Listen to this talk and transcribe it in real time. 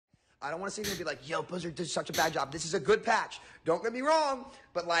I don't want to sit here and be like, yo, Blizzard did such a bad job. This is a good patch. Don't get me wrong,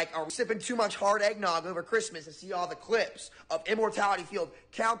 but like, are we sipping too much hard eggnog over Christmas to see all the clips of Immortality Field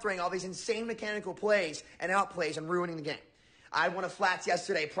countering all these insane mechanical plays and outplays and ruining the game? I won a flats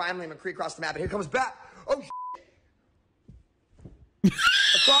yesterday, primarily McCree across the map, and here comes back. Oh,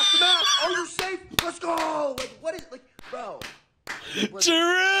 across the map. Oh, you're safe. Let's go. Like, what is, like, bro.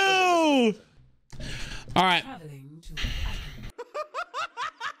 True. All right.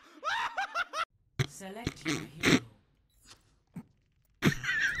 Select your hero.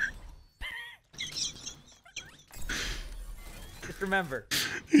 Just remember,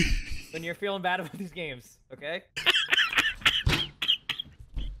 when you're feeling bad about these games, okay?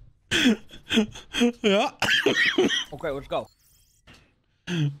 Yeah. Okay, let's go.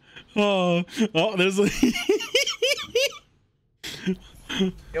 Oh, there's a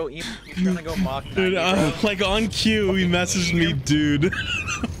Yo, you're trying to go mock. dude, like on cue, he messaged me, dude.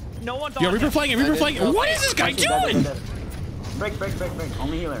 No one's on. Yo, Reaper flying, Reaper flying. What is this guy doing? Break.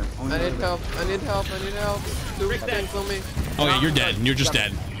 Only healer. I need help. I need help. Do things on me. Oh yeah, you're dead. You're just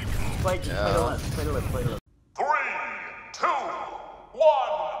dead. Play the left. 3, 2, 1,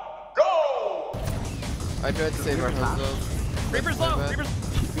 go! I tried to save our husband. Reaper's low. Reaper's.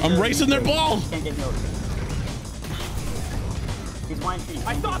 I'm racing their ball. Can't get healed. He's blind feet.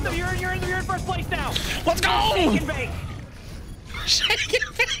 I stopped him. You're in first place now. Let's go. Shake and bake. Shake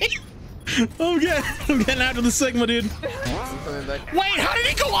and bake. I'm getting after the Sigma, dude. I'm coming back. Wait, how did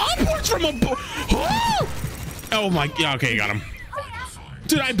he go upwards from a? Oh my! Yeah, okay, got him.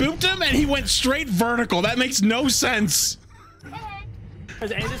 Dude, I booped him and he went straight vertical. That makes no sense.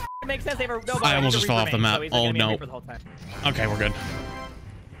 Does any of this make sense? I almost just fell off the map. So he's Oh no. Okay, we're good.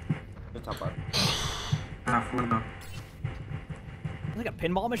 Good top up. Like a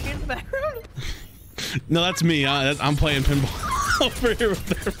pinball machine in the background. No, that's me. I'm playing pinball over here with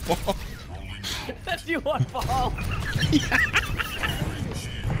their ball. That's you on ball. Yeah.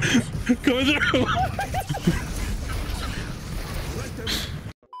 Going through.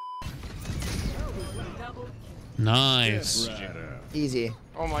 Nice. Easy.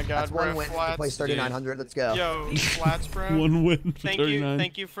 Oh my god, That's one win. Place 3,900. Let's go. Yo, flats, bro. One win for Thank 39.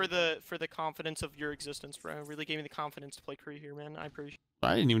 Thank you for the confidence of your existence, bro. Really gave me the confidence to play Kree here, man. I appreciate it.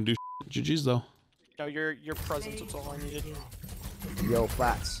 I didn't even do GG's though. No, your presence was all I needed. Yo,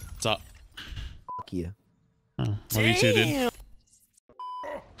 flats. What's up? Fuck you. Oh, love you too, dude.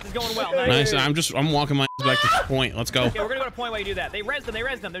 This is going well. Nice. I'm walking my ass back to point. Let's go. Okay, we're gonna go to point while you do that. They res them. They're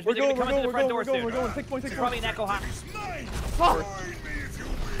gonna come into the front door soon. We're going. Take point. Probably an echo hot. Go.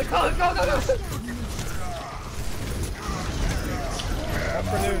 It's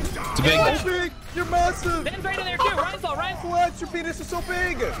a big. So big. You're massive. Ben's right in there too. Ryan's all right. What? Your penis is so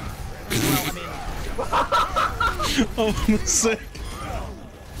big. Well, I mean, Oh, I'm sick.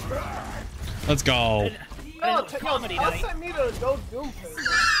 Let's go. comedy night.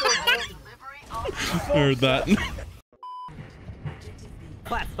 Heard that.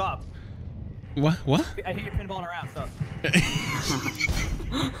 Flat, stop. What? I hear you pinballing around. Stop.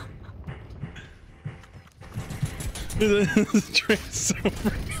 Tracer.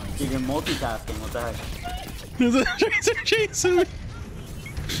 You're multitasking. What the heck? There's a Tracer chasing me.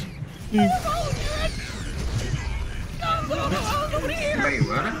 Wait,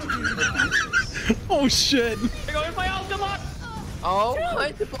 what? Oh shit. Here goes my ultimate lock. Oh,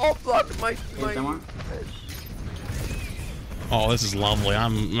 my ball blocked my. Oh, this is lovely.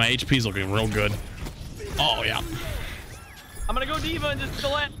 My HP's looking real good. Oh yeah. I'm gonna go diva and just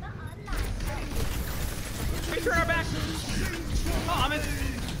delete. We turn our back. Oh, I'm in.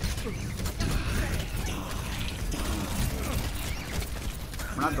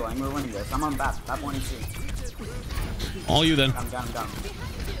 We're not going. We're winning this. I'm on bat. Bat 1 and 2. All you then. I'm down.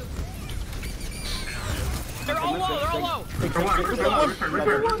 They're all low. They're all low.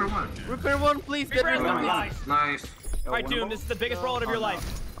 Repair one, please. Get rid of me. Nice. All right, Doom. This is the biggest rollout of your life.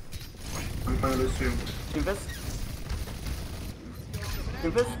 I'm playing this too. Doofus.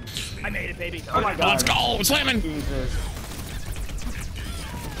 I made it, baby. Oh my god. Let's go. Slamming. Jesus.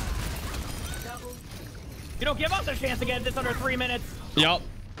 You don't give us a chance to get this under 3 minutes. Yup.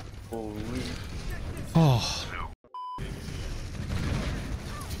 Holy. Oh.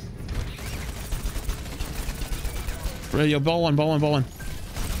 Yo, ball one.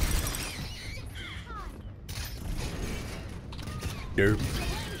 Yo.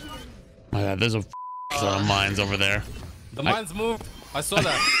 My god, there's a lot of mines over there. The mines moved. I saw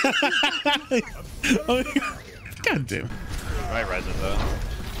that. Oh, god damn. Right, res it though.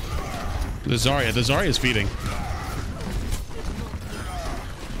 The Zarya is feeding.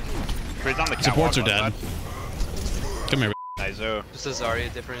 On the Supports are dead. Come here. Nice. ISO. Just a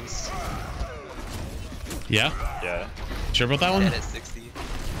Zarya difference. Yeah? Yeah. Sure about that one? Dead at 60.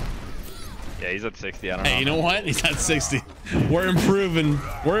 Yeah, he's at 60. I don't know. Hey, you know what? He's at 60. We're improving.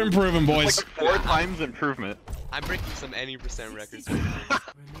 We're improving, boys. Like 4 times improvement. I'm breaking some any percent records.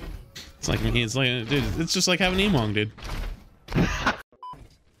 It's like, dude, it's just like having Emong, dude.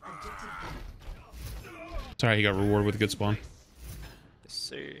 Sorry, he got rewarded with a good spawn. Let's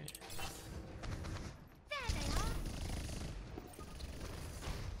see.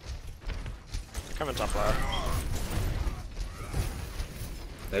 Coming top left.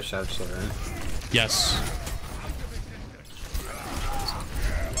 They're sharp shit, right? Yes.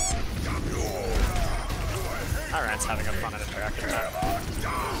 Iron's having a fun and attractive time.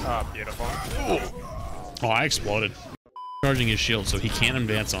 Oh, beautiful. Oh, I exploded. Charging his shield, so he can't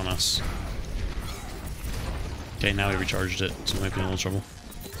advance on us. Okay, now he recharged it, so we might be in a little trouble.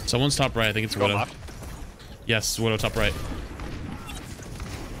 Someone's top right. I think it's Go Widow. left. Yes, Widow top right.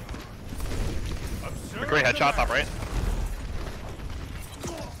 Great headshot, top right.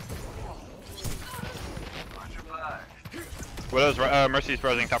 Widow's Mercy's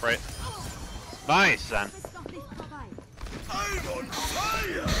rising top right. Nice, then.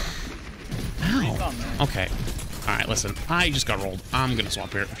 Ow. Okay. Alright, listen. I just got rolled. I'm gonna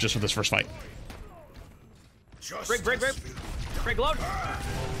swap here just for this first fight. Break, break, break. Break load.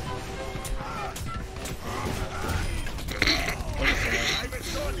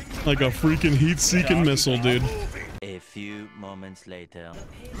 Like a freaking heat-seeking missile, dude. A few moments later.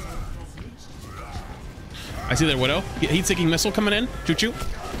 I see that Widow. Heat-seeking missile coming in. Choo-choo.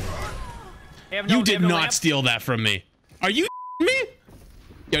 You did not steal that from me. Are you me?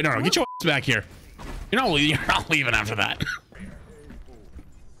 Yo, no, get your ass back here. You're not leaving after that.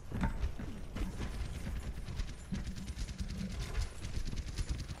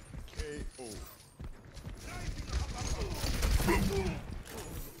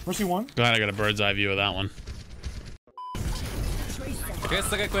 Mercy one. Glad I got a bird's eye view of that one.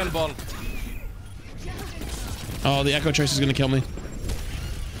 Pinball. Oh, the Echo Trace is gonna kill me.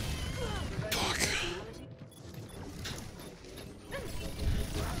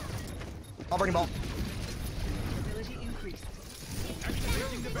 I'll bring him ball.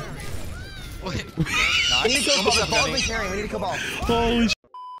 We need to kill ball. The ball's been carrying. We need to kill ball. Holy sh.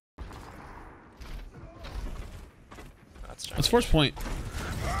 That's first point.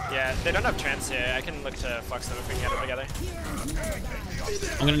 Yeah, they don't have chance here. I can look to flex them if we can get them together.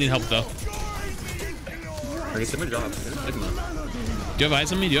 I'm gonna need help though. Okay, so my job. Do you have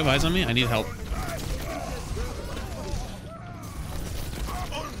eyes on me? Do you have eyes on me? I need help.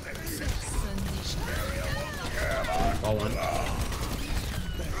 Ball one.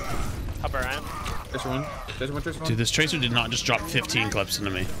 Up around. There's one. There's one. There's one. Dude, this tracer did not just drop 15 clips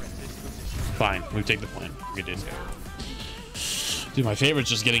into me. Fine, we take the point. Good days. Dude, my favorite's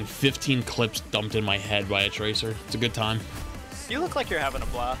just getting 15 clips dumped in my head by a tracer. It's a good time. You look like you're having a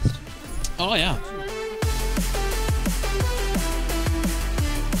blast. Oh yeah.